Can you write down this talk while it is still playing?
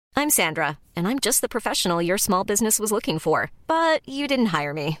I'm Sandra, and I'm just the professional your small business was looking for. But you didn't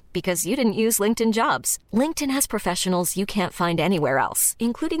hire me because you didn't use LinkedIn Jobs. LinkedIn has professionals you can't find anywhere else,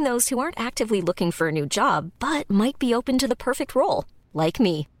 including those who aren't actively looking for a new job, but might be open to the perfect role, like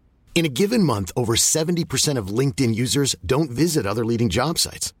me. In a given month, over 70% of LinkedIn users don't visit other leading job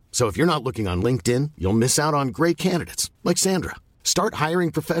sites. So if you're not looking on LinkedIn, you'll miss out on great candidates like Sandra. Start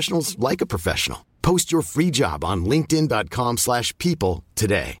hiring professionals like a professional. Post your free job on linkedin.com/people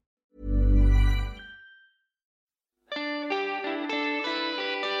today.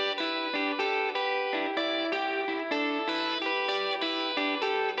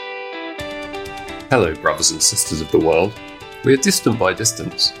 Hello, brothers and sisters of the world. We are distant by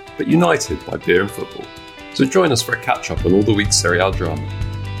distance, but united by beer and football. So join us for a catch-up on all the week's Serie A drama.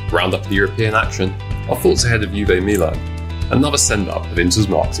 Round up the European action, our thoughts ahead of Juve Milan, another send-up of Inter's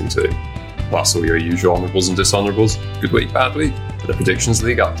marketing team. Plus all your usual honourables and dishonourables, good week, bad week, and a Predictions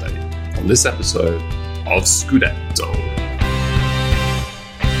League update on this episode of Scudetto.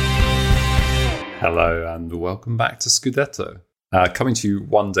 Hello and welcome back to Scudetto. Coming to you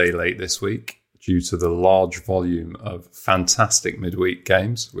one day late this week due to the large volume of fantastic midweek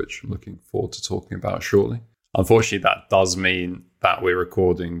games, which I'm looking forward to talking about shortly. Unfortunately, that does mean that we're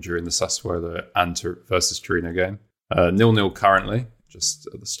recording during the Sassuolo and versus Torino game. 0-0 currently, just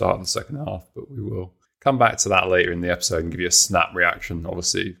at the start of the second half, but we will come back to that later in the episode and give you a snap reaction.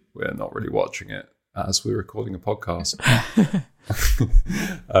 Obviously, we're not really watching it as we're recording a podcast.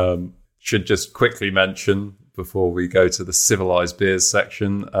 Should just quickly mention, before we go to the civilised beers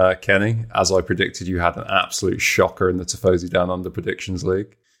section, Kenny, as I predicted, you had an absolute shocker in the Tifosi Down Under Predictions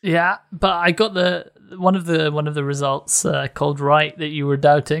League. Yeah, but I got one of the results called right that you were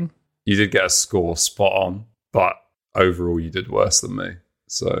doubting. You did get a score spot on, but overall you did worse than me.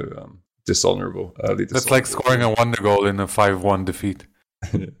 So dishonourable, early dishonourable. That's like scoring a wonder goal in a 5-1 defeat.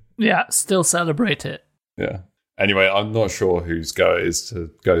 Yeah, still celebrate it. Yeah. Anyway, I'm not sure whose go it is to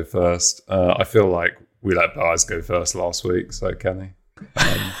go first. I feel like we let Baz go first last week, so Kenny.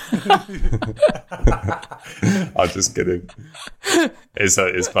 I'm just kidding. It's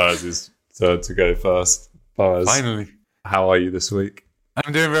Baz's turn to go first. Baz, finally. How are you this week?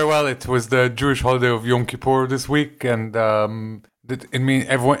 I'm doing very well. It was the Jewish holiday of Yom Kippur this week, and everything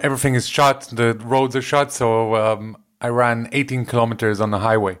is shut. The roads are shut, so I ran 18 kilometers on the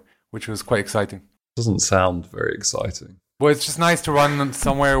highway, which was quite exciting. Doesn't sound very exciting. Well, it's just nice to run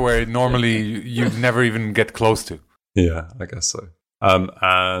somewhere where normally you'd never even get close to. Yeah, I guess so.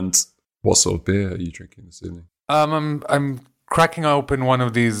 And what sort of beer are you drinking this evening? I'm cracking open one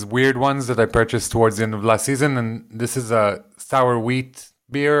of these weird ones that I purchased towards the end of last season, and this is a sour wheat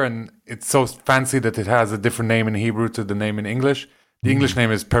beer, and it's so fancy that it has a different name in Hebrew to the name in English. The English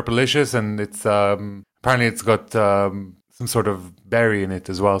name is Purplicious, and it's apparently it's got some sort of berry in it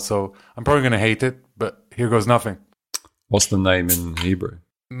as well. So I'm probably going to hate it, but here goes nothing. What's the name in Hebrew?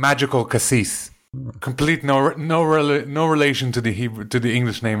 Magical Cassis. Complete no relation to the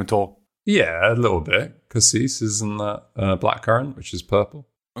English name at all. Yeah, a little bit. Cassis, isn't that blackcurrant, which is purple?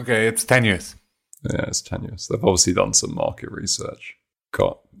 Okay, it's tenuous. Yeah, it's tenuous. They've obviously done some market research.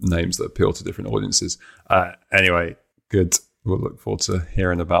 Got names that appeal to different audiences. Anyway, good. We'll look forward to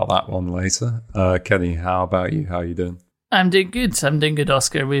hearing about that one later. Kenny, how about you? How are you doing? I'm doing good,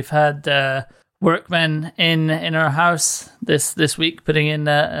 Oscar. We've had workmen in our house this week putting in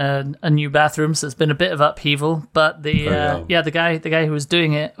a new bathroom, so it's been a bit of upheaval. But the guy who was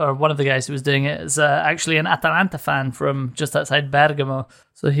doing it, or one of the guys who was doing it, is actually an Atalanta fan from just outside Bergamo.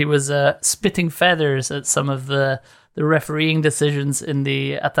 So he was spitting feathers at some of the refereeing decisions in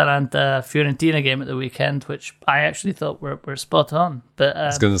the Atalanta-Fiorentina game at the weekend, which I actually thought were spot on. But I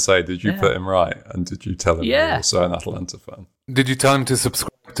was going to say, did you put him right? And did you tell him you're also an Atalanta fan? Did you tell him to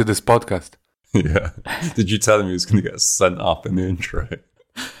subscribe to this podcast? Yeah. Did you tell him he was going to get sent up in the intro?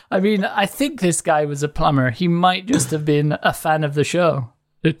 I mean, I think this guy was a plumber. He might just have been a fan of the show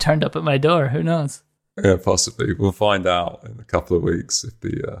who turned up at my door. Who knows? Yeah, possibly. We'll find out in a couple of weeks if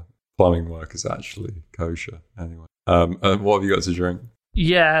the plumbing work is actually kosher. Anyway. What have you got to drink?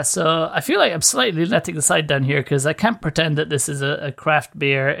 Yeah, so I feel like I'm slightly letting the side down here because I can't pretend that this is a craft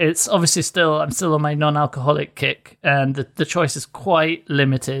beer. It's obviously I'm still on my non-alcoholic kick, and the choice is quite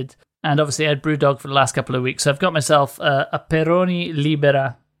limited. And obviously I had Brewdog for the last couple of weeks, so I've got myself a Peroni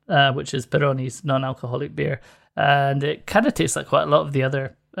Libera, which is Peroni's non-alcoholic beer, and it kind of tastes like quite a lot of the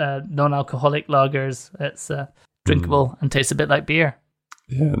other non-alcoholic lagers. It's drinkable and tastes a bit like beer.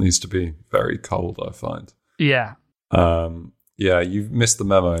 Yeah, it needs to be very cold, I find. Yeah. Yeah, you've missed the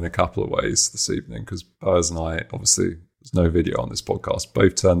memo in a couple of ways this evening because Baz and I, obviously, there's no video on this podcast,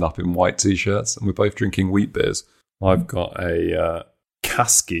 both turned up in white t-shirts and we're both drinking wheat beers. I've got a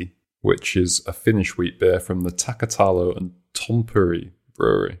Haski, which is a Finnish wheat beer from the Takatalo and Tompuri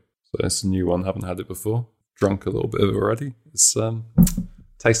brewery. So it's a new one. Haven't had it before. Drunk a little bit of it already. It's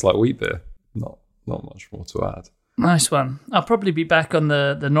tastes like wheat beer. Not much more to add. Nice one. I'll probably be back on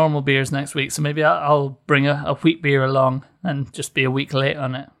the normal beers next week, so maybe I'll bring a wheat beer along and just be a week late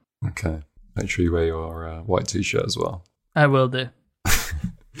on it. Okay. Make sure you wear your white t-shirt as well. I will do.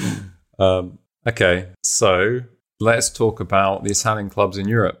 Okay, so let's talk about the Italian clubs in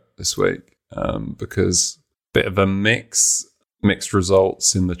Europe this week, because a bit of a mixed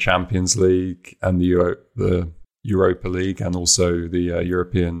results in the Champions League and the Europa League, and also the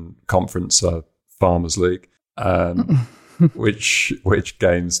European Conference Farmers League. Which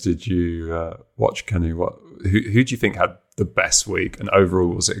games did you watch, Kenny? Who do you think had the best week? And overall,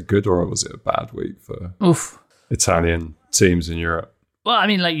 was it a good or was it a bad week for Italian teams in Europe? Well, I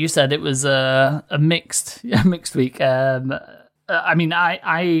mean, like you said, it was a mixed week. I mean,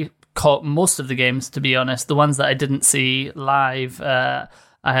 I caught most of the games, to be honest. The ones that I didn't see live, I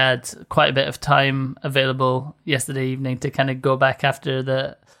had quite a bit of time available yesterday evening to kind of go back after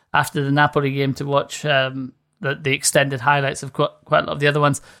the Napoli game to watch the extended highlights of quite a lot of the other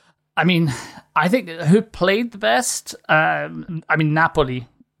ones. I mean, I think who played the best? I mean, Napoli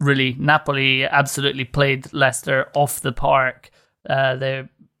absolutely played Leicester off the park. They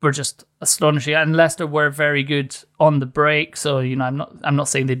were just astonishing, and Leicester were very good on the break. So I'm not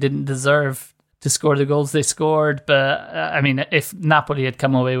saying they didn't deserve to score the goals they scored, but I mean, if Napoli had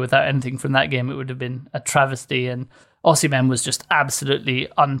come away without anything from that game, it would have been a travesty. And Osimhen was just absolutely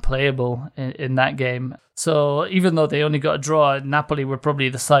unplayable in that game. So even though they only got a draw, Napoli were probably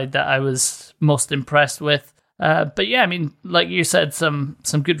the side that I was most impressed with. But yeah, I mean, like you said, some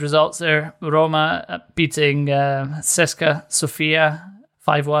good results there. Roma beating CSKA Sofia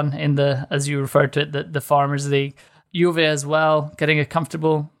 5-1 in the, as you referred to it, the Farmers League. Juve as well, getting a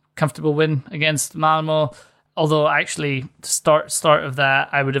comfortable win against Malmo. Although actually, start of that,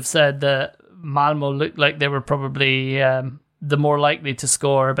 I would have said that Malmo looked like they were probably the more likely to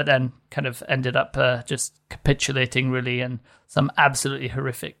score, but then kind of ended up just capitulating really, and some absolutely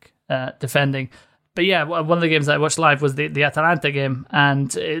horrific defending. But yeah, one of the games I watched live was the Atalanta game,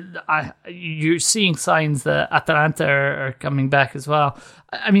 and you're seeing signs that Atalanta are coming back as well.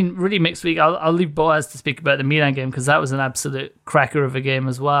 I mean, really mixed week. I'll leave Boaz to speak about the Milan game, because that was an absolute cracker of a game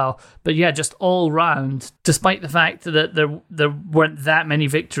as well. But yeah, just all round, despite the fact that there weren't that many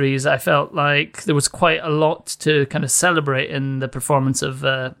victories, I felt like there was quite a lot to kind of celebrate in the performance of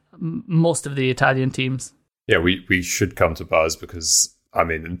most of the Italian teams. Yeah, we should come to Buzz because, I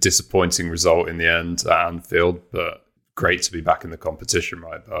mean, a disappointing result in the end at Anfield, but great to be back in the competition,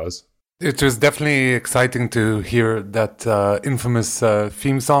 right, Buzz? It was definitely exciting to hear that infamous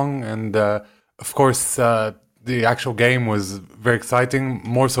theme song. And of course, the actual game was very exciting,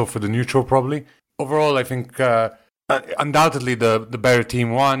 more so for the neutral probably. Overall, I think undoubtedly the better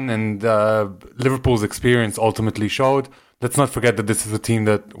team won, and Liverpool's experience ultimately showed. Let's not forget that this is a team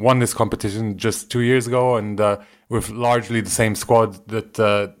that won this competition just 2 years ago, and with largely the same squad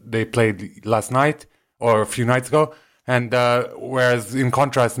that they played last night or a few nights ago. And whereas in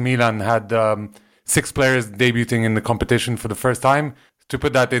contrast, Milan had 6 players debuting in the competition for the first time. To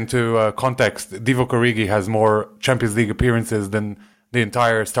put that into context, Divock Origi has more Champions League appearances than the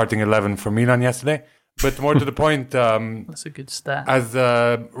entire starting 11 for Milan yesterday. But more to the point, that's a good stat. As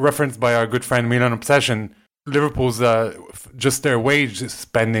referenced by our good friend Milan Obsession, Liverpool's just their wage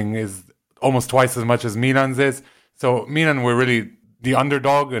spending is almost twice as much as Milan's is. So Milan were really the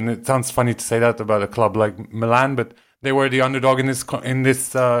underdog, and it sounds funny to say that about a club like Milan, but they were the underdog in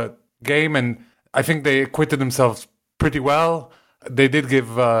this game, and I think they acquitted themselves pretty well. They did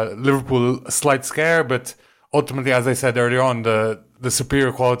give Liverpool a slight scare, but ultimately, as I said earlier on, the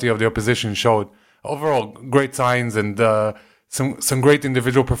superior quality of the opposition showed. Overall, great signs and some great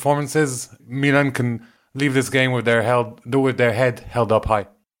individual performances. Milan can leave this game with their head held up high.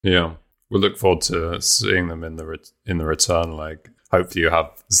 Yeah, we'll look forward to seeing them in the return leg. Hopefully, you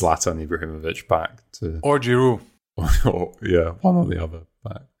have Zlatan Ibrahimovic back or Giroud. Yeah, one or the other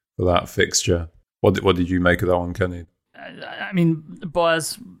back for that fixture. What did you make of that one, Kenny? I mean,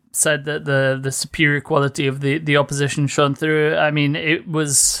 Boaz said that the superior quality of the opposition shone through. I mean, it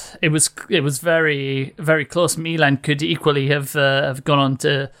was very, very close. Milan could equally have gone on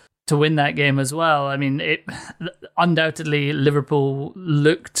to win that game as well. I mean, undoubtedly Liverpool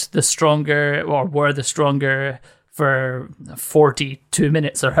looked the stronger, or were the stronger for 42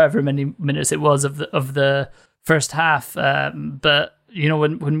 minutes or however many minutes it was of the first half. But you know,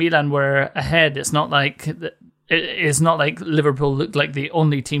 when Milan were ahead, it's not like Liverpool looked like the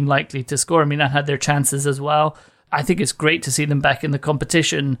only team likely to score. Milan had their chances as well, I think it's great to see them back in the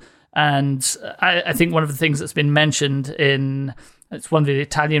competition. And I think one of the things that's been mentioned it's one of the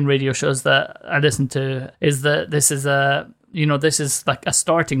Italian radio shows that I listen to, is that this is like a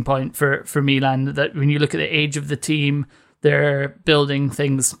starting point for Milan, that when you look at the age of the team, they're building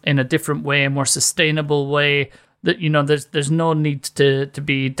things in a different way, a more sustainable way, that, there's no need to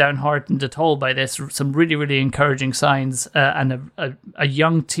be downhearted at all by this. Some really, really encouraging signs, and a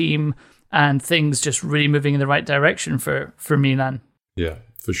young team, and things just really moving in the right direction for Milan. Yeah,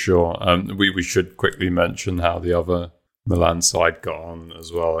 for sure. We should quickly mention how the other Milan side got on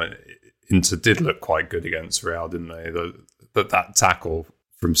as well. Inter did look quite good against Real, didn't they? That tackle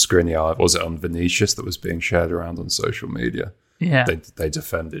from Skriniar, was it on Vinicius, that was being shared around on social media? Yeah, they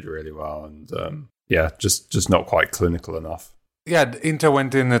defended really well, and just not quite clinical enough. Yeah, Inter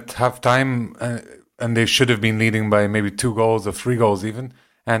went in at halftime, and they should have been leading by maybe 2 goals or 3 goals even.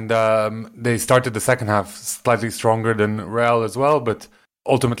 And they started the second half slightly stronger than Real as well, but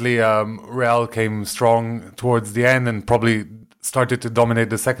ultimately Real came strong towards the end and probably started to dominate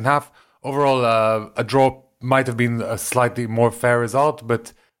the second half. Overall, a draw might have been a slightly more fair result,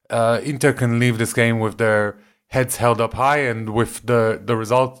 but Inter can leave this game with their heads held up high, and with the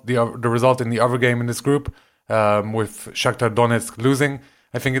result in the other game in this group, with Shakhtar Donetsk losing,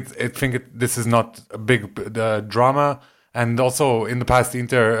 I think this is not a big drama. And also in the past,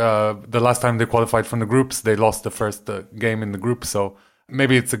 Inter, the last time they qualified from the groups, they lost the first game in the group, so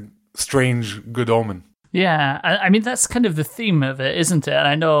maybe it's a strange good omen. Yeah, I mean, that's kind of the theme of it, isn't it? And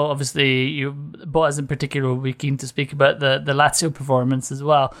I know, obviously, Boaz in particular will be keen to speak about the Lazio performance as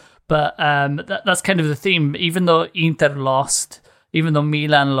well. But that's kind of the theme. Even though Inter lost, even though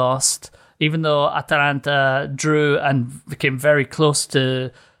Milan lost, even though Atalanta drew and became very close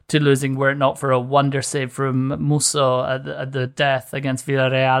to losing, were it not for a wonder save from Musso at the death against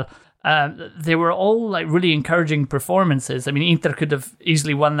Villarreal, they were all like really encouraging performances. I mean, Inter could have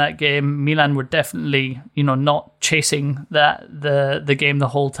easily won that game. Milan were definitely, not chasing the game the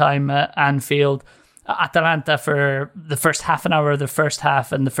whole time at Anfield. Atalanta, for the first half an hour of the first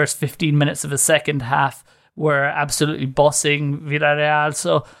half and the first 15 minutes of the second half, were absolutely bossing Villarreal.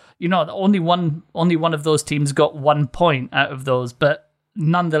 So, only one of those teams got 1 point out of those, but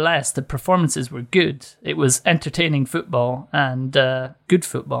nonetheless, the performances were good. It was entertaining football and good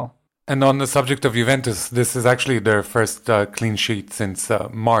football. And on the subject of Juventus, this is actually their first clean sheet since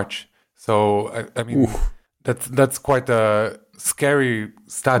March. So, I mean, that's quite a scary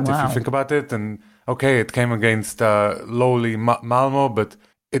stat if you think about it. And okay, it came against lowly Malmo, but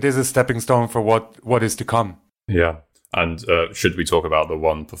it is a stepping stone for what is to come. Yeah. And should we talk about the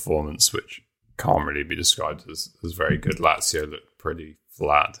one performance which can't really be described as very good? Lazio looked pretty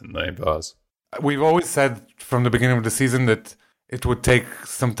flat, didn't they, Buzz? We've always said from the beginning of the season that it would take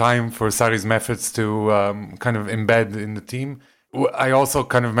some time for Sarri's methods to kind of embed in the team. I also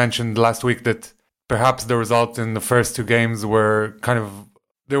kind of mentioned last week that perhaps the results in the first 2 games were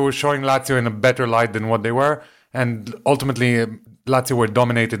they were showing Lazio in a better light than what they were. And ultimately, Lazio were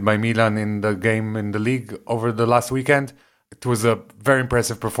dominated by Milan in the game in the league over the last weekend. It was a very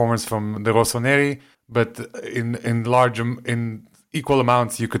impressive performance from the Rossoneri, but in equal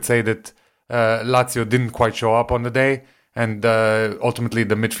amounts, you could say that Lazio didn't quite show up on the day. And ultimately,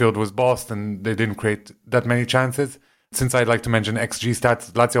 the midfield was bossed and they didn't create that many chances. Since I'd like to mention XG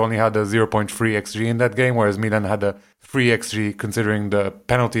stats, Lazio only had a 0.3 XG in that game, whereas Milan had a 3 XG considering the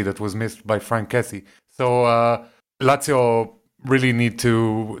penalty that was missed by Frank Kessie. So Lazio really need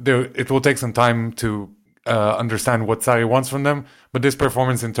to... It will take some time to understand what Sarri wants from them. But this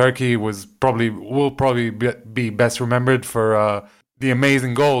performance in Turkey will probably be best remembered for the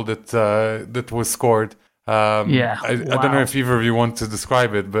amazing goal that was scored. I don't know if either of you want to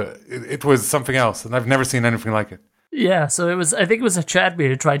describe it, but it was something else, and I've never seen anything like it. Yeah, so I think it was Chadby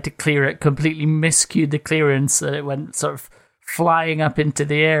who tried to clear it, completely miscued the clearance, and it went sort of flying up into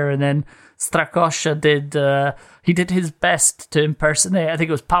the air, and then Strakosha did his best to impersonate, I think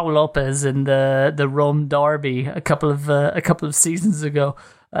it was Paul Lopez in the Rome derby a couple of seasons ago,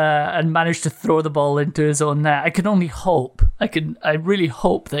 and managed to throw the ball into his own net. I can only hope, I really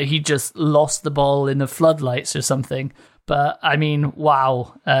hope that he just lost the ball in the floodlights or something. But I mean,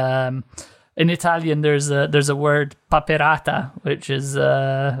 wow. In Italian, there's a word paperata, which is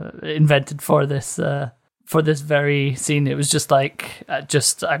invented for this very scene. It was just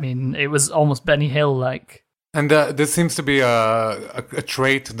it was almost Benny Hill like. And this seems to be a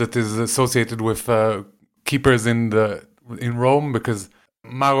trait that is associated with keepers in Rome, because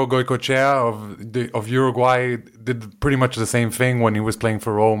Mauro Goicoechea of Uruguay did pretty much the same thing when he was playing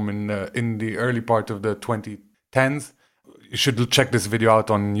for Rome in the early part of the 2010s. You should check this video out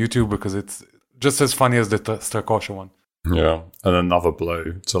on YouTube because it's just as funny as the Strakosha one. Yeah, and another blow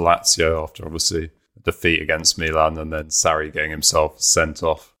to Lazio after obviously a defeat against Milan, and then Sarri getting himself sent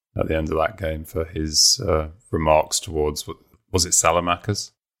off at the end of that game for his remarks towards, was it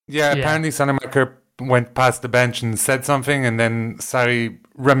Salamakers? Yeah, apparently Salamaker went past the bench and said something, and then Sarri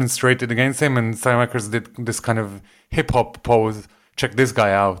remonstrated against him, and Salamakers did this kind of hip-hop pose, check this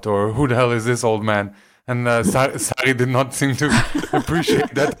guy out, or who the hell is this old man? And Sarri did not seem to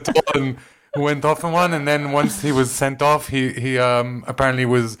appreciate that at all, and went off on one. And then once he was sent off, he apparently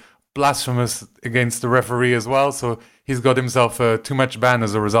was blasphemous against the referee as well. So he's got himself a too much ban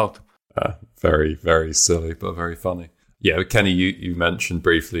as a result. Very, very silly, but very funny. Yeah, Kenny, you mentioned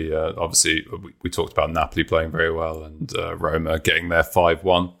briefly, obviously, we talked about Napoli playing very well and Roma getting their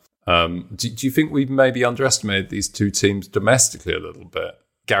 5-1. Do you think we've maybe underestimated these two teams domestically a little bit?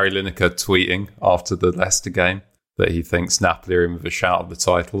 Gary Lineker tweeting after the Leicester game that he thinks Napoli are in with a shout of the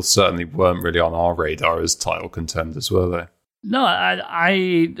title. Certainly weren't really on our radar as title contenders, were they? No,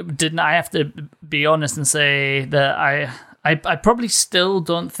 I didn't. I have to be honest and say that I probably still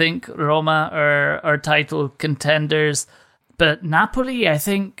don't think Roma are title contenders, but Napoli, I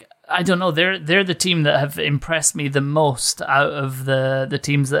think, I don't know, they're the team that have impressed me the most out of the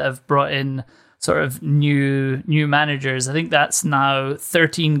teams that have brought in sort of new managers. I think that's now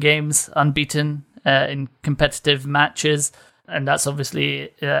 13 games unbeaten in competitive matches. And that's obviously,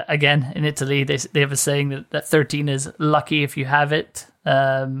 again, in Italy, they have a saying that 13 is lucky if you have it.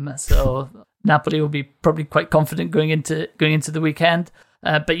 So Napoli will be probably quite confident going into the weekend.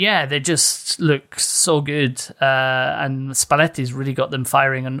 But yeah, they just look so good. And Spalletti's really got them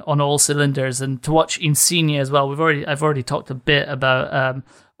firing on all cylinders. And to watch Insigne as well, I've already talked a bit about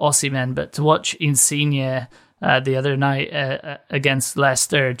Osimhen, but to watch Insigne the other night against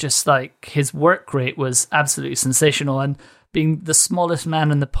Leicester, just like his work rate was absolutely sensational. And being the smallest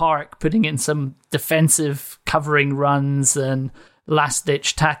man in the park, putting in some defensive covering runs and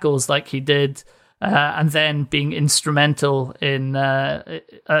last-ditch tackles like he did, and then being instrumental in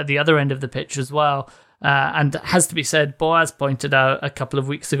the other end of the pitch as well. And it has to be said, Boaz pointed out a couple of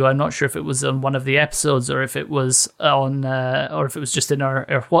weeks ago, I'm not sure if it was on one of the episodes or if it was on, or if it was just in our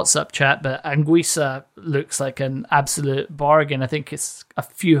WhatsApp chat, but Anguissa looks like an absolute bargain. I think it's a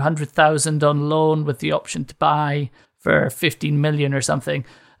few $100,000 on loan with the option to buy for 15 million or something.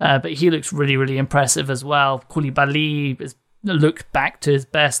 But he looks really, really impressive as well. Koulibaly has looked back to his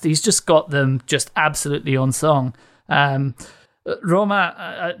best. He's just got them just absolutely on song. Roma,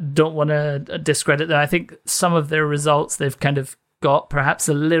 I don't want to discredit them. I think some of their results they've kind of got perhaps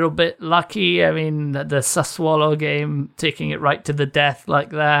a little bit lucky. I mean, the Sassuolo game, taking it right to the death like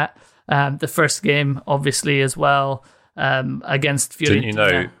that. The first game, obviously, as well, against Fiorentina. Didn't you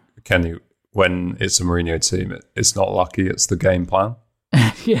know, Kenny, when it's a Mourinho team, it's not lucky, it's the game plan?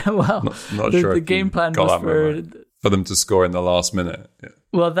 Yeah, well, not sure the game plan was for them to score in the last minute. Yeah.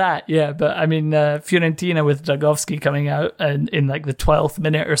 Well, but I mean, Fiorentina with Dragowski coming out in like the 12th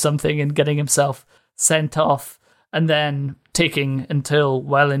minute or something and getting himself sent off, and then taking until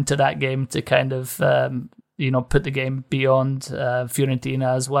well into that game to kind of, put the game beyond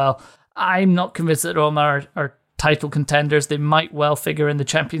Fiorentina as well. I'm not convinced that Roma are title contenders. They might well figure in the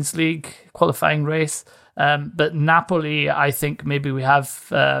Champions League qualifying race. But Napoli, I think maybe we have,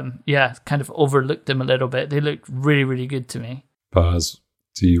 kind of overlooked them a little bit. They look really, really good to me. Paz,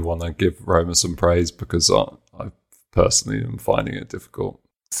 do you want to give Roma some praise? Because I personally am finding it difficult.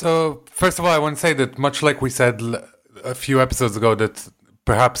 So, first of all, I want to say that much like we said a few episodes ago, that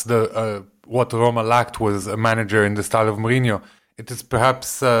perhaps what Roma lacked was a manager in the style of Mourinho. It is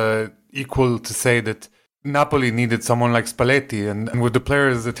perhaps equal to say that Napoli needed someone like Spalletti, and with the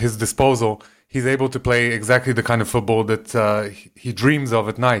players at his disposal, he's able to play exactly the kind of football that he dreams of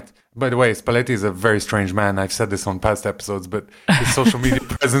at night. By the way, Spalletti is a very strange man. I've said this on past episodes, but his social media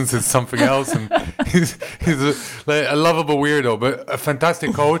presence is something else. And he's a lovable weirdo, but a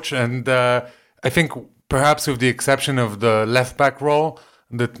fantastic coach. And I think perhaps with the exception of the left-back role,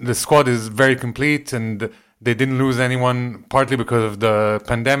 the squad is very complete, and they didn't lose anyone, partly because of the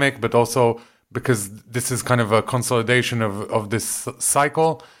pandemic, but also because this is kind of a consolidation of this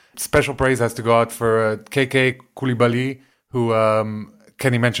cycle. Special praise has to go out for KK Koulibaly, who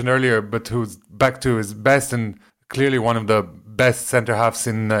Kenny mentioned earlier, but who's back to his best and clearly one of the best centre-halves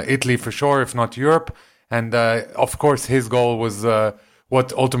in Italy for sure, if not Europe. And of course, his goal was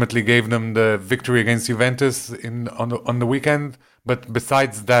what ultimately gave them the victory against Juventus on the weekend. But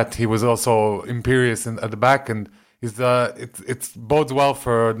besides that, he was also imperious at the back, and it bodes well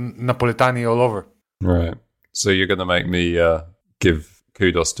for Napoletani all over. Right. So you're going to make me give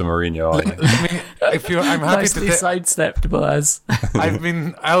kudos to Mourinho, aren't you? I'm happy Nicely sidestepped, Boaz.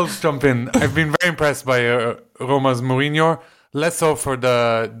 I'll jump in. I've been very impressed by Roma's Mourinho. Less so for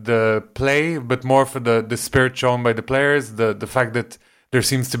the play, but more for the spirit shown by the players. The fact that he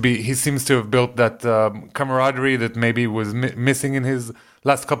seems to have built that camaraderie that maybe was missing in his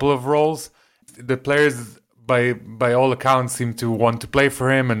last couple of roles. The players, by all accounts, seem to want to play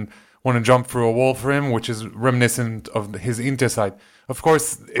for him and want to jump through a wall for him, which is reminiscent of his Inter side. Of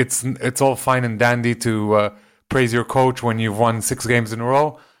course, it's all fine and dandy to praise your coach when you've won 6 games in a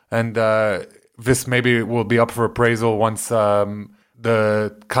row, and this maybe will be up for appraisal once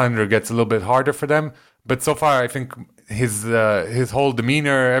the calendar gets a little bit harder for them. But so far, I think his whole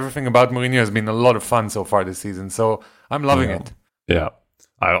demeanor, everything about Mourinho has been a lot of fun so far this season. So I'm loving it. Yeah.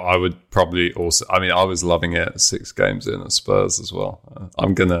 I would probably also. I mean, I was loving it 6 games in at Spurs as well.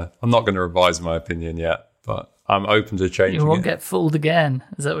 I'm not gonna revise my opinion yet, but I'm open to changing it. You won't get fooled again.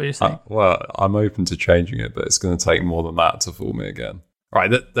 Is that what you're saying? Well, I'm open to changing it, but it's going to take more than that to fool me again. All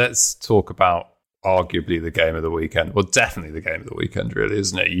right, let's talk about arguably the game of the weekend. Well, definitely the game of the weekend, really,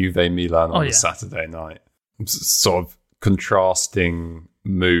 isn't it? Juve Milan on the Saturday night. Sort of contrasting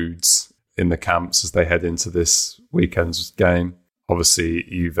moods in the camps as they head into this weekend's game. Obviously,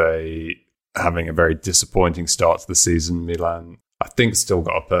 Juve having a very disappointing start to the season. Milan, I think, still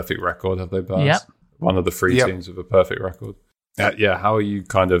got a perfect record, have they, Baz? Yep. One of the 3 teams with a perfect record. How are you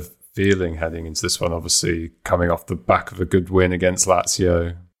kind of feeling heading into this one? Obviously, coming off the back of a good win against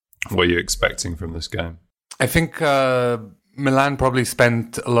Lazio. What are you expecting from this game? I think Milan probably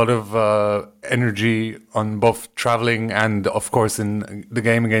spent a lot of energy on both traveling and, of course, in the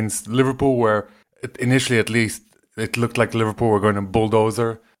game against Liverpool, where initially, at least, it looked like Liverpool were going to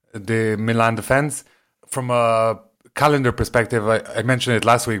bulldozer the Milan defense. From a calendar perspective, I mentioned it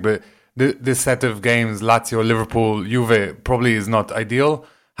last week, but this set of games, Lazio, Liverpool, Juve, probably is not ideal.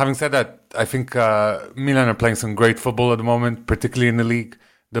 Having said that, I think Milan are playing some great football at the moment, particularly in the league.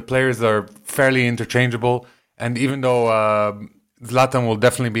 The players are fairly interchangeable. And even though Zlatan will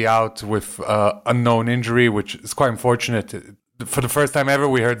definitely be out with unknown injury, which is quite unfortunate. For the first time ever,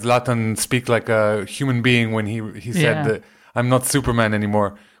 we heard Zlatan speak like a human being when he said that I'm not Superman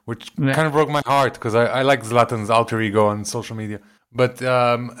anymore, which kind of broke my heart because I like Zlatan's alter ego on social media. But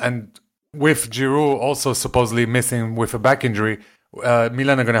and with Giroud also supposedly missing with a back injury,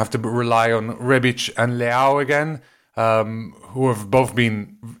 Milan are going to have to rely on Rebic and Leao again, who have both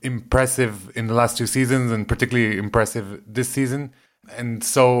been impressive in the last 2 seasons and particularly impressive this season. And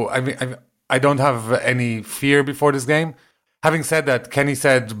so I don't have any fear before this game. Having said that, Kenny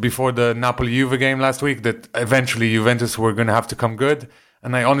said before the Napoli-Juve game last week that eventually Juventus were going to have to come good.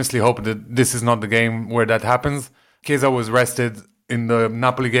 And I honestly hope that this is not the game where that happens. Chiesa was rested in the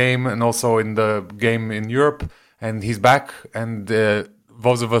Napoli game and also in the game in Europe, and he's back. And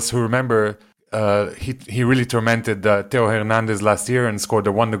those of us who remember, he really tormented Theo Hernandez last year and scored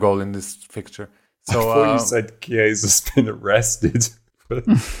a wonder goal in this fixture. So I thought you said Chiesa's been arrested.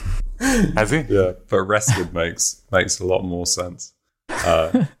 Has he? Yeah, but arrested makes a lot more sense.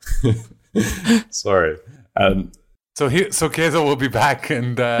 Sorry. So Chiesa will be back,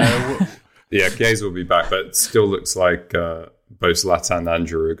 and Chiesa will be back, but it still looks like both Zlatan and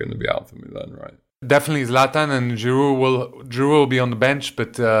Giroud are going to be out for Milan, right? Definitely Zlatan, and Giroud will be on the bench,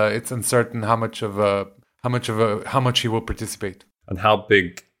 but it's uncertain how much he will participate. And how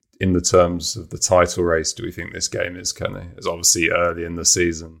big in the terms of the title race do we think this game is, Kenny? It's obviously early in the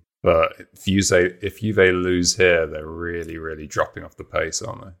season, but if Juve lose here, they're really, really dropping off the pace,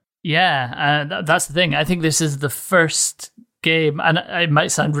 aren't they? Yeah, that's the thing. I think this is the first game, and it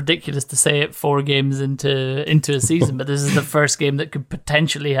might sound ridiculous to say it 4 games into a season, but this is the first game that could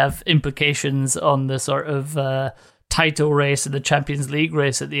potentially have implications on the sort of title race and the Champions League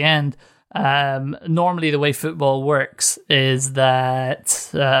race at the end. Normally the way football works is that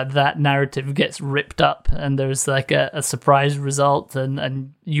that narrative gets ripped up and there's like a surprise result,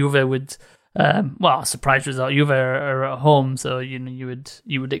 and Juve would a surprise result. Juve are at home, so you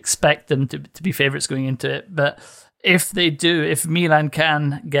would expect them to be favourites going into it. But if Milan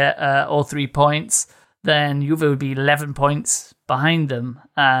can get all 3 points, then Juve would be 11 points behind them,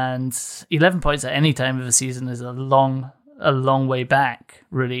 and 11 points at any time of the season is a long way back,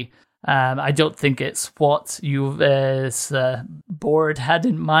 really. I don't think it's what Juve's board had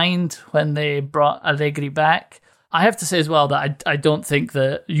in mind when they brought Allegri back. I have to say as well that I don't think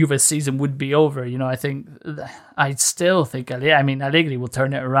that Juve's season would be over. I still think Allegri will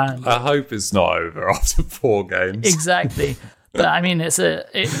turn it around. I hope it's not over after 4 games. Exactly. But I mean, it's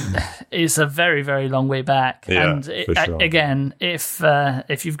a very, very long way back. Yeah, and sure. Again, if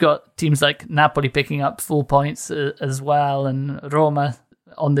you've got teams like Napoli picking up full points as well, and Roma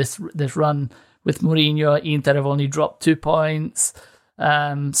on this run with Mourinho, Inter have only dropped 2 points.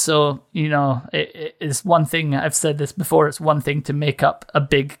 So, it is one thing, I've said this before, it's one thing to make up a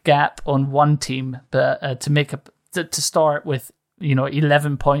big gap on one team, but to start with,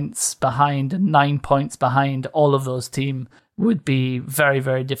 11 points behind and 9 points behind all of those teams would be very,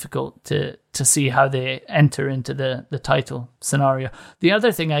 very difficult to see how they enter into the title scenario. The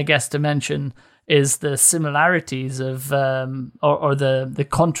other thing, I guess, to mention is the similarities of, or the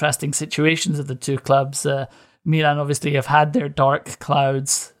contrasting situations of the two clubs. Milan obviously have had their dark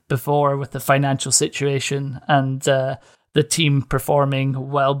clouds before with the financial situation and the team performing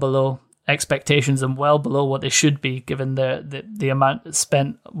well below expectations and well below what they should be given the amount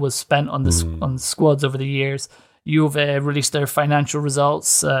was spent on the squads over the years. Juve released their financial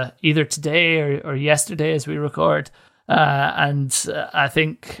results either today or yesterday as we record. And I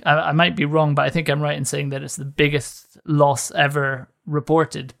think, I might be wrong, but I think I'm right in saying that it's the biggest loss ever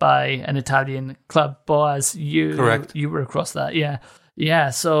reported by an Italian club. Boaz, Correct. You were across that, yeah.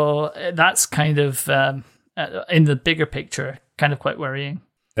 So that's kind of in the bigger picture, kind of quite worrying.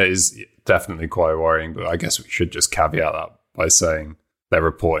 It is definitely quite worrying, but I guess we should just caveat that by saying they're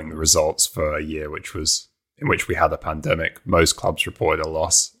reporting the results for a year in which we had a pandemic. Most clubs reported a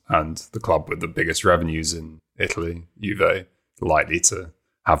loss, and the club with the biggest revenues in Italy, Juve, likely to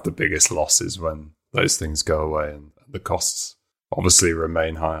have the biggest losses when those things go away and the costs obviously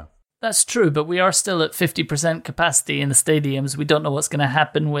remain higher. That's true, but we are still at 50% capacity in the stadiums. We don't know what's going to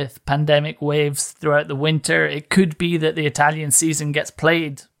happen with pandemic waves throughout the winter. It could be that the Italian season gets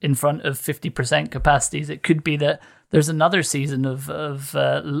played in front of 50% capacities. It could be that there's another season of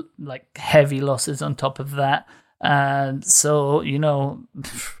like heavy losses on top of that. So,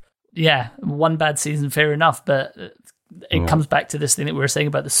 yeah, one bad season, fair enough, but it comes back to this thing that we were saying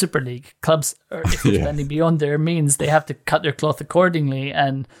about the Super League. Clubs, if they're spending beyond their means, they have to cut their cloth accordingly.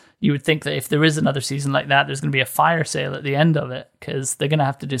 And you would think that if there is another season like that, there's going to be a fire sale at the end of it because they're going to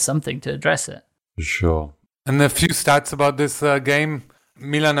have to do something to address it. Sure. And a few stats about this game.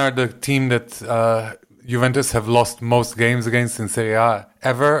 Milan are the team that Juventus have lost most games against in Serie A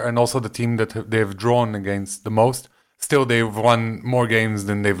ever, and also the team that they've drawn against the most. Still, they've won more games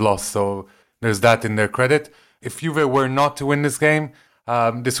than they've lost, so there's that in their credit. If Juve were not to win this game,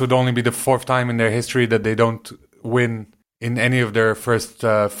 this would only be the fourth time in their history that they don't win in any of their first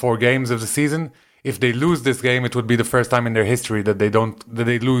 4 games of the season. If they lose this game, it would be the first time in their history that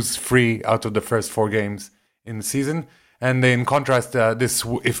they lose 3 out of the first 4 games in the season. And in contrast,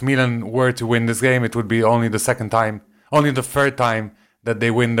 if Milan were to win this game, it would be only the third time that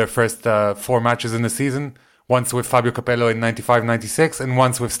they win their first 4 matches in the season. Once with Fabio Capello in 95-96 and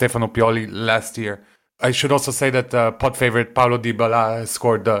once with Stefano Pioli last year. I should also say that pod favorite Paulo Dybala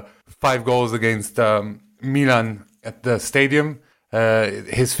scored 5 goals against Milan at the stadium,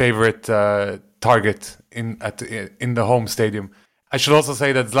 his favorite target in the home stadium. I should also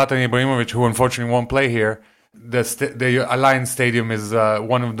say that Zlatan Ibrahimovic, who unfortunately won't play here, the Alliance Stadium is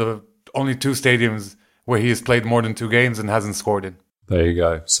one of the only 2 stadiums where he has played more than 2 games and hasn't scored in. There you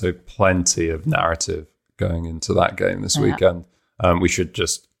go. So plenty of narrative going into that game this weekend. We should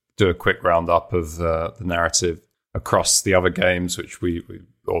just do a quick roundup of the narrative across the other games,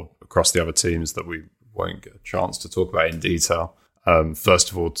 or across the other teams that we won't get a chance to talk about in detail.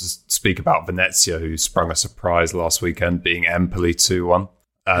 First of all, to speak about Venezia, who sprung a surprise last weekend, beating Empoli 2-1.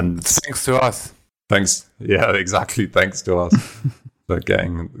 And thanks to us. Thanks. Yeah, exactly. Thanks to us for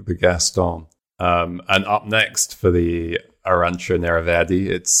getting the guest on. And up next for the Arancio Neraverdi,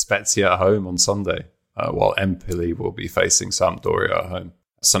 it's Spezia at home on Sunday, while Empoli will be facing Sampdoria at home.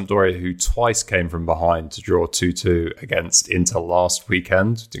 Sampdoria, who twice came from behind to draw 2-2 against Inter last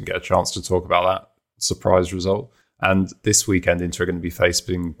weekend. Didn't get a chance to talk about that surprise result. And this weekend, Inter are going to be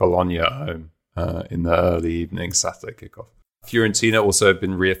facing Bologna at home in the early evening Saturday kickoff. Fiorentina also have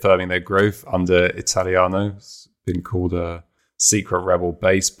been reaffirming their growth under Italiano. It's been called a secret rebel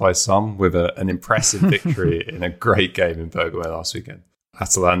base by some, with an impressive victory in a great game in Bergamo last weekend.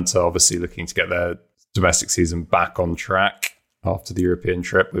 Atalanta obviously looking to get their domestic season back on track after the European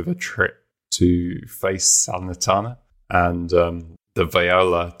trip with a trip to face Salernitana. And the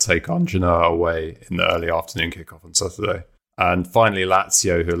Viola take on Genoa away in the early afternoon kickoff on Saturday. And finally,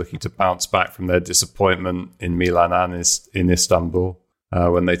 Lazio, who are looking to bounce back from their disappointment in Milan and in Istanbul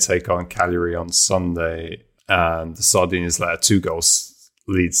when they take on Cagliari on Sunday. And the Sardinians let a 2-goal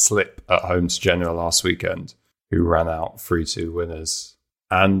lead slip at home to Genoa last weekend, who ran out 3-2 winners.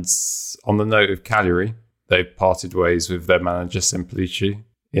 And on the note of Cagliari, they've parted ways with their manager Simplici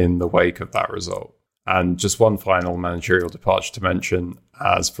in the wake of that result. And just one final managerial departure to mention,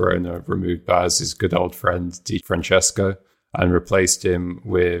 as Verona removed Baz's good old friend Di Francesco and replaced him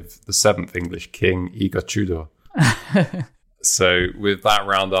with the 7th English king, Igor Tudor. So with that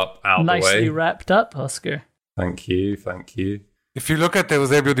roundup out the way... Nicely wrapped up, Oscar. Thank you. If you look at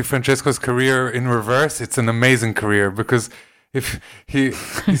Eusebio Di Francesco's career in reverse, it's an amazing career, because if he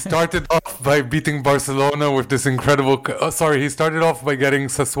started off by beating Barcelona with this incredible... he started off by getting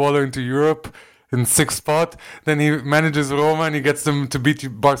Sassuolo into Europe in 6th spot. Then he manages Roma and he gets them to beat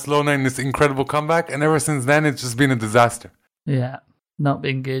Barcelona in this incredible comeback. And ever since then, it's just been a disaster. Yeah, not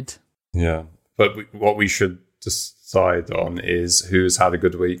been good. Yeah, but what we should decide on is who's had a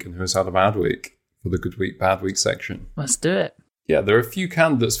good week and who's had a bad week for the good week, bad week section. Let's do it. Yeah, there are a few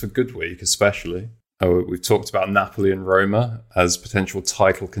candidates for good week, especially. We've talked about Napoli and Roma as potential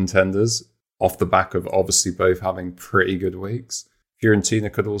title contenders off the back of obviously both having pretty good weeks.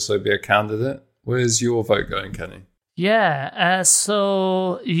 Fiorentina could also be a candidate. Where's your vote going, Kenny? Yeah,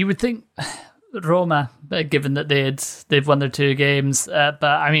 so you would think Roma, given that they've won their 2 games, but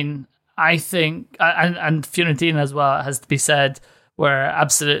I mean, I think, and Fiorentina as well, it has to be said, were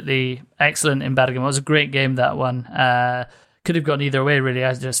absolutely excellent in Bergamo. It was a great game, that one. Could have gone either way, really.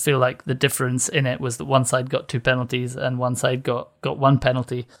 I just feel like the difference in it was that one side got 2 penalties and one side got 1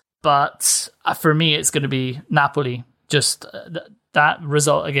 penalty. But for me, it's going to be Napoli. Just that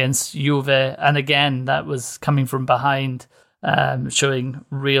result against Juve, and again, that was coming from behind, showing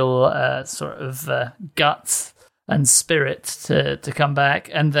real sort of guts and spirit to come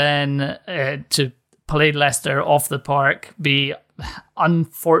back, and then to play Leicester off the park,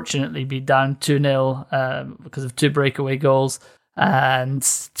 unfortunately be down 2-0 because of 2 breakaway goals, and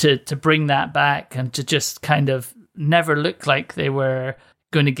to bring that back and to just kind of never look like they were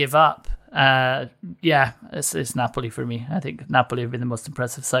going to give up. It's Napoli for me. I think Napoli have been the most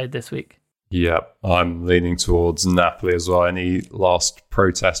impressive side this week. Yeah, I'm leaning towards Napoli as well. Any last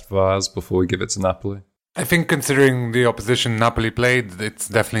protest, Vaz, before we give it to Napoli? I think considering the opposition Napoli played, it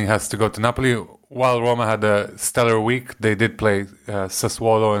definitely has to go to Napoli. While Roma had a stellar week, they did play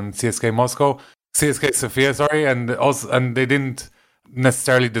Sassuolo and CSKA Sofia, and they didn't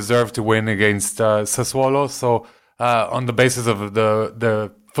necessarily deserve to win against Sassuolo. So on the basis of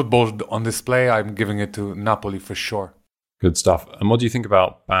the football on display, I'm giving it to Napoli for sure. Good stuff. And what do you think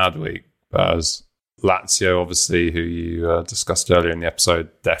about bad week, Baz? Lazio, obviously, who you discussed earlier in the episode,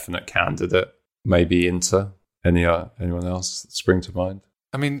 definite candidate. Maybe Inter. Anyone else spring to mind?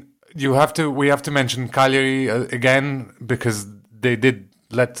 I mean, we have to mention Cagliari again, because they did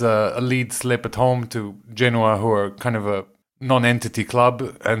let a lead slip at home to Genoa, who are kind of a non-entity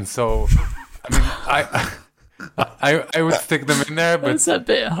club, and so I mean, I would stick them in there, but it's a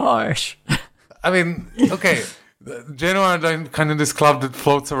bit harsh. I mean, okay. Genoa are kind of this club that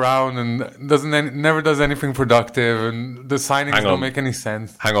floats around and never does anything productive, and the signings don't make any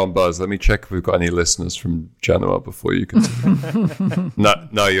sense. Hang on, Buzz. Let me check if we've got any listeners from Genoa before you continue.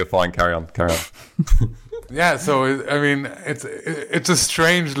 No, you're fine. Carry on. Yeah, so I mean, it's a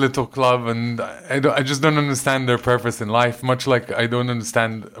strange little club, and I just don't understand their purpose in life. Much like I don't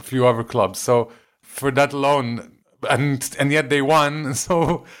understand a few other clubs. So for that alone, and yet they won.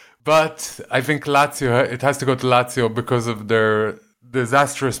 So. But I think Lazio, it has to go to Lazio because of their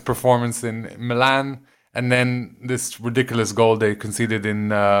disastrous performance in Milan, and then this ridiculous goal they conceded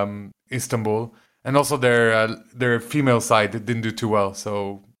in Istanbul. And also their female side didn't do too well,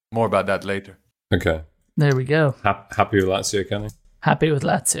 so more about that later. Okay. There we go. Happy with Lazio, Kenny? Happy with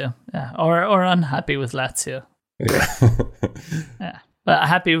Lazio, yeah. Or unhappy with Lazio. Yeah. Yeah. But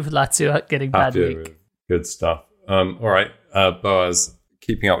happy with Lazio getting bad week. Good stuff. All right, Boaz.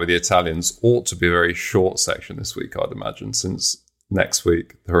 Keeping up with the Italians ought to be a very short section this week, I'd imagine, since next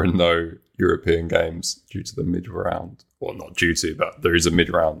week there are no European games due to the mid-round. Well, not due to, but there is a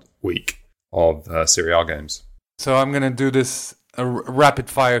mid-round week of Serie A games. So I'm going to do this rapid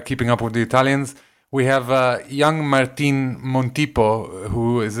fire, keeping up with the Italians. We have young Martin Montipo,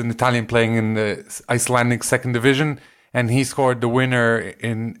 who is an Italian playing in the Icelandic second division, and he scored the winner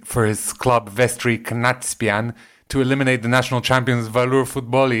for his club Vestri Knatspian to eliminate the national champions Valur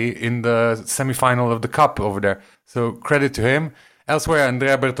Futboli in the semi-final of the Cup over there. So credit to him. Elsewhere,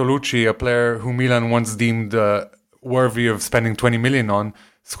 Andrea Bertolucci, a player who Milan once deemed worthy of spending 20 million on,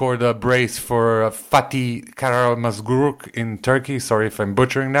 scored a brace for Fatih Karamazgurk in Turkey. Sorry if I'm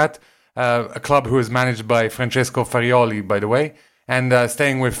butchering that. A club who is managed by Francesco Farioli, by the way. And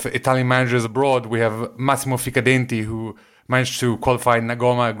staying with Italian managers abroad, we have Massimo Ficadenti, who managed to qualify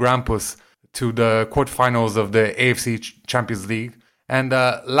Nagoma Grampus to the quarterfinals of the AFC Champions League. And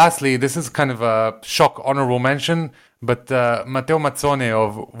lastly, this is kind of a shock honorable mention, but Matteo Mazzone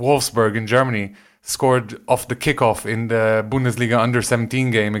of Wolfsburg in Germany scored off the kickoff in the Bundesliga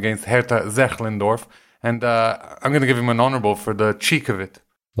under-17 game against Hertha Zechlendorf. And I'm going to give him an honorable for the cheek of it.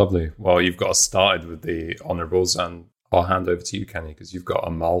 Lovely. Well, you've got us started with the honorables, and I'll hand over to you, Kenny, because you've got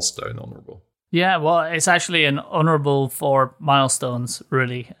a milestone honorable. Yeah, well, it's actually an honourable for milestones,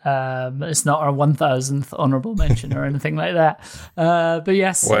 really. It's not our 1,000th honourable mention or anything like that. But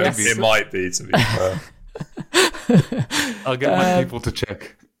yes. Well, yes. it might be, to be fair. I'll get my people to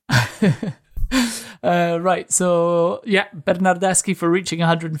check. Right, so yeah, Bernardeschi for reaching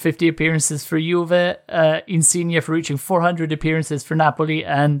 150 appearances for Juve, Insigne for reaching 400 appearances for Napoli,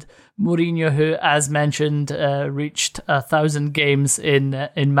 and Mourinho, who, as mentioned, reached 1,000 games in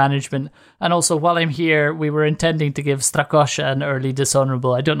management. And also, while I'm here, we were intending to give Strakosha an early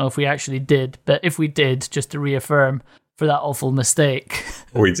dishonourable. I don't know if we actually did, but if we did, just to reaffirm for that awful mistake.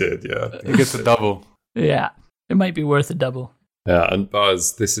 We did, yeah. He gets a double. Yeah, it might be worth a double. Yeah, and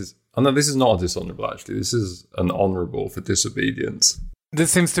Buzz, this is not a dishonourable, actually. This is an honourable for disobedience.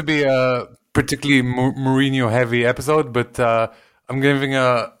 This seems to be a particularly Mourinho-heavy episode, but I'm giving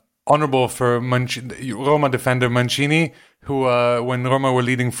a honourable for Roma defender Mancini, who, when Roma were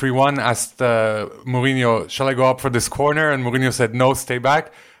leading 3-1, asked Mourinho, "Shall I go up for this corner?" And Mourinho said, "No, stay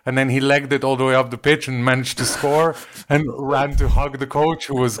back." And then he legged it all the way up the pitch and managed to score and ran to hug the coach,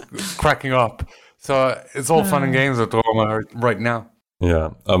 who was cracking up. So it's all fun and games at Roma right now. Yeah.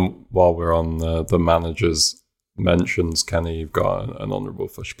 While we're on the manager's mentions, Kenny, you've got an honourable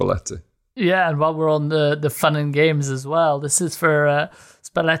for Spalletti. Yeah, and while we're on the fun and games as well, this is for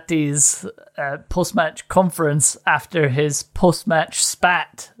Spalletti's post-match conference after his post-match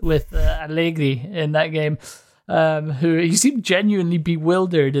spat with Allegri in that game, who he seemed genuinely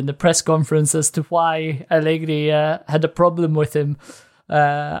bewildered in the press conference as to why Allegri had a problem with him,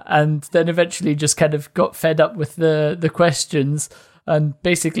 and then eventually just kind of got fed up with the questions. And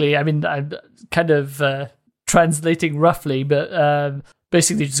basically, I mean, I'm kind of translating roughly, but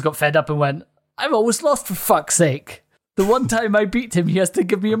basically just got fed up and went, "I've always lost, for fuck's sake. The one time I beat him, he has to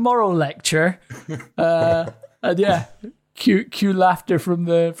give me a moral lecture." And yeah, cue laughter from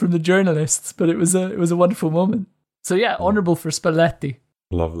the journalists, but it was a wonderful moment. So yeah, honourable for Spalletti.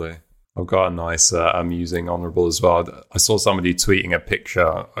 Lovely. I've got a nice, amusing honourable as well. I saw somebody tweeting a picture.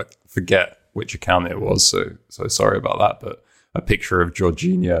 I forget which account it was, so sorry about that, but a picture of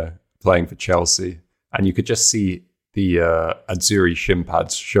Jorginho playing for Chelsea, and you could just see the Azzurri shin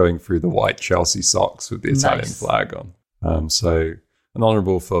pads showing through the white Chelsea socks with the Italian flag on. So an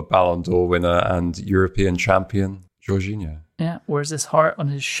honourable for Ballon d'Or winner and European champion Jorginho. Yeah, wears his heart on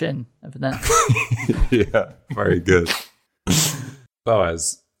his shin, evidently. Yeah, very good.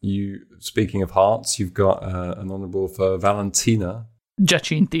 Boaz, speaking of hearts, you've got an honourable for Valentina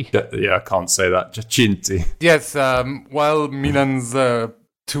Giacinti. Yeah, I can't say that. Giacinti. Yes, while Milan's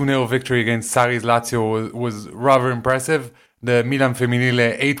 2-0 victory against Sarri's Lazio was rather impressive, the Milan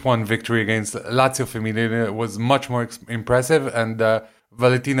Femminile 8-1 victory against Lazio Femminile was much more impressive, and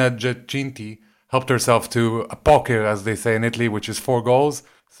Valentina Giacinti helped herself to a poker, as they say in Italy, which is 4 goals.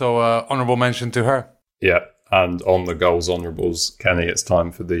 So honourable mention to her. Yeah, and on the goals honourables, Kenny, it's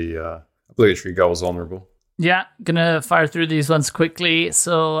time for the obligatory goals honourable. Yeah, gonna fire through these ones quickly.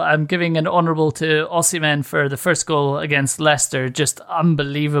 So I'm giving an honourable to Osimhen for the first goal against Leicester. Just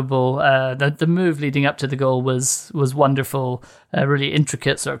unbelievable. The move leading up to the goal was wonderful. Really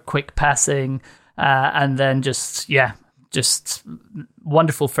intricate, sort of quick passing, and then just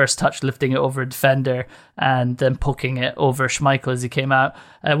wonderful first touch, lifting it over a defender and then poking it over Schmeichel as he came out.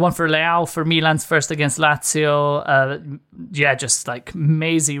 One for Leao for Milan's first against Lazio. Just like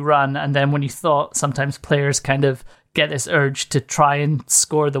mazy run. And then when you thought sometimes players kind of get this urge to try and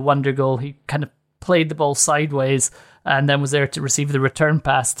score the wonder goal, he kind of played the ball sideways and then was there to receive the return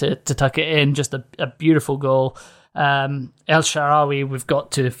pass to tuck it in. Just a beautiful goal. El Shaarawy we've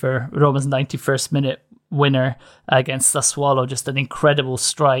got to for Roma's 91st minute winner against Sassuolo, just an incredible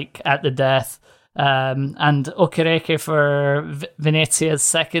strike at the death. And Okereke for Venezia's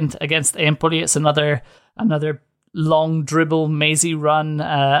second against Empoli. It's another long dribble, mazy run.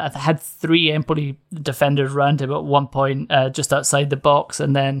 I had 3 Empoli defenders round him at one point, just outside the box,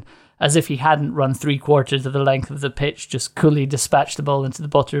 and then, as if he hadn't run 3/4 of the length of the pitch, just coolly dispatched the ball into the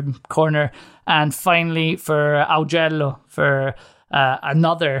bottom corner. And finally for Augello for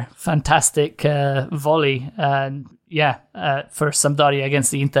another fantastic volley, for Sampdoria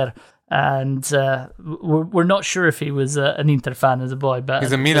against the Inter. And we're not sure if he was an Inter fan as a boy, but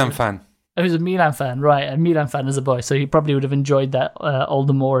he's a Milan fan. He was a Milan fan, right? A Milan fan as a boy, so he probably would have enjoyed that all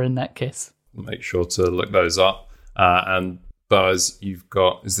the more in that case. Make sure to look those up. And Buzz, you've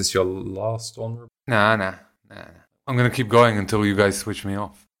got... Is this your last honourable? Nah. I'm going to keep going until you guys switch me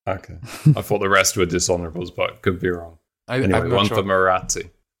off. Okay. I thought the rest were dishonourables, but could be wrong. Anyway, I'm not one sure. for Moratti.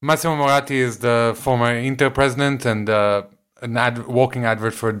 Massimo Moratti is the former Inter president and walking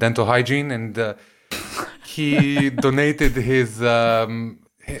advert for dental hygiene, and he donated his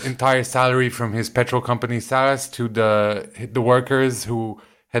entire salary from his petrol company Saras to the workers who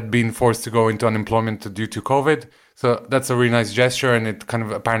had been forced to go into unemployment due to COVID. So that's a really nice gesture, and it kind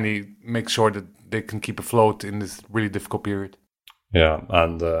of apparently makes sure that they can keep afloat in this really difficult period. Yeah,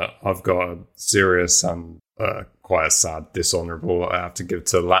 and I've got a serious and quite a sad dishonourable I have to give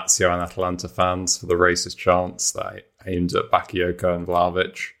to Lazio and Atalanta fans for the racist chants that aimed at Bakayoko and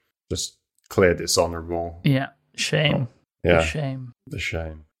Vlahovic. Just clear dishonourable. Yeah, shame. Yeah, The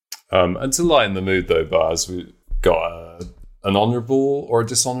shame. And to lighten the mood though, Baz, we've got an honourable or a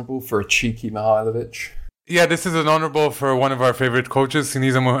dishonourable for a cheeky Mihailovic. Yeah, this is an honourable for one of our favourite coaches,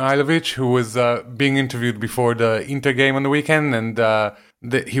 Sinisa Mihailovic, who was being interviewed before the Inter game on the weekend, and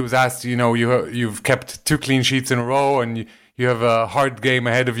he was asked, you've kept 2 clean sheets in a row, and you have a hard game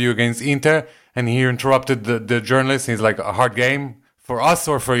ahead of you against Inter, and he interrupted the journalist, and he's like, a hard game for us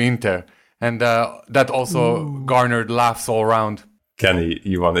or for Inter? And that also garnered laughs all around. Kenny,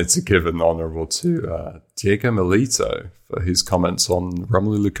 you wanted to give an honourable to Diego Milito for his comments on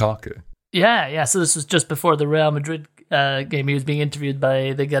Romelu Lukaku. Yeah. So this was just before the Real Madrid game. He was being interviewed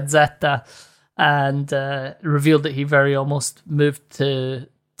by the Gazzetta and revealed that he very almost moved to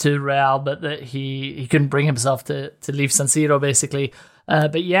Real, but that he couldn't bring himself to leave San Siro, basically.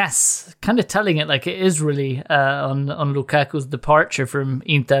 But yes, kind of telling it like it is really on Lukaku's departure from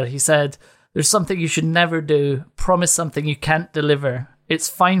Inter. He said, "There's something you should never do. Promise something you can't deliver. It's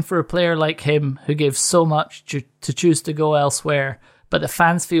fine for a player like him who gave so much to choose to go elsewhere. But the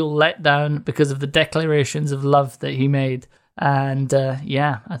fans feel let down because of the declarations of love that he made." And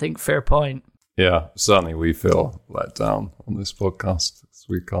I think fair point. Yeah, certainly we feel let down on this podcast because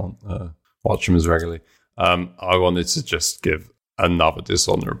we can't watch him as regularly. I wanted to just give another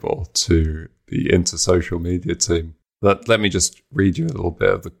dishonourable to the Inter social media team. Let me just read you a little bit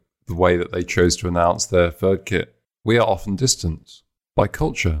of the way that they chose to announce their third kit. "We are often distant, by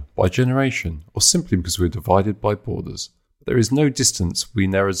culture, by generation, or simply because we're divided by borders. There is no distance we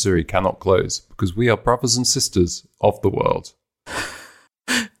Nerazzurri cannot close, because we are brothers and sisters of the world."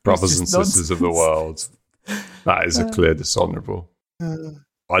 Brothers and sisters of the world. That is a clear dishonourable.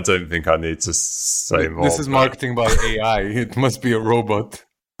 I don't think I need to say more. This is marketing by AI. It must be a robot.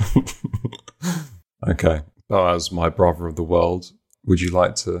 Okay. Well, as my brother of the world, would you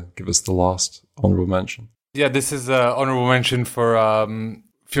like to give us the last honourable mention? Yeah, this is an honourable mention for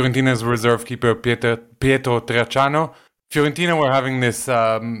Fiorentina's reserve keeper, Pietro Tracciano. Fiorentina were having this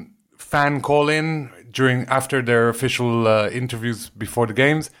fan call-in after their official interviews before the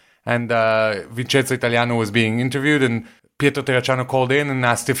games, and Vincenzo Italiano was being interviewed, and Pietro Tracciano called in and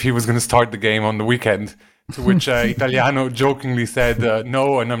asked if he was going to start the game on the weekend, to which Italiano jokingly said,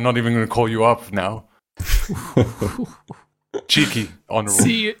 "No, and I'm not even going to call you up now." Cheeky, honourable.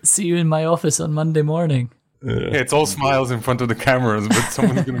 See you in my office on Monday morning. Yeah, it's all smiles in front of the cameras, but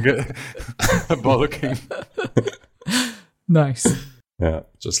someone's going to get a bollocking. Nice. Yeah,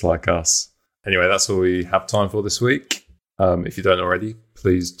 just like us. Anyway, that's all we have time for this week. If you don't already,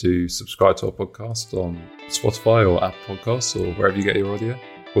 please do subscribe to our podcast on Spotify or Apple Podcasts or wherever you get your audio.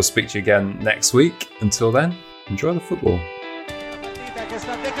 We'll speak to you again next week. Until then, enjoy the football. Che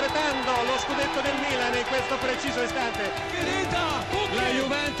sta decretando lo scudetto del Milan in questo preciso istante. Finita! La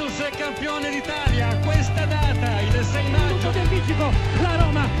Juventus è campione d'Italia. Questa data, il 6 maggio. Tutto anticipo, la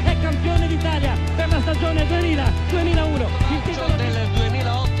Roma è campione d'Italia per la stagione 2000-2001. Il titolo del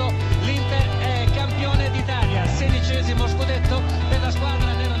 2008, l'Inter è campione d'Italia. 16° scudetto per la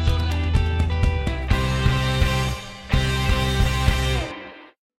squadra nerazzurra.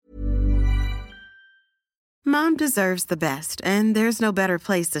 Mom deserves the best, and there's no better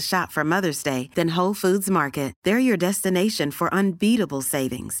place to shop for Mother's Day than Whole Foods Market. They're your destination for unbeatable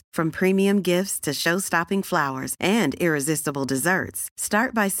savings, from premium gifts to show-stopping flowers and irresistible desserts.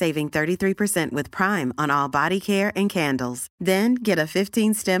 Start by saving 33% with Prime on all body care and candles. Then get a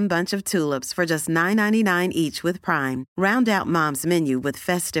 15-stem bunch of tulips for just $9.99 each with Prime. Round out Mom's menu with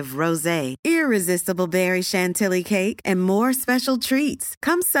festive rosé, irresistible berry chantilly cake, and more special treats.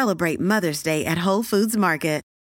 Come celebrate Mother's Day at Whole Foods Market.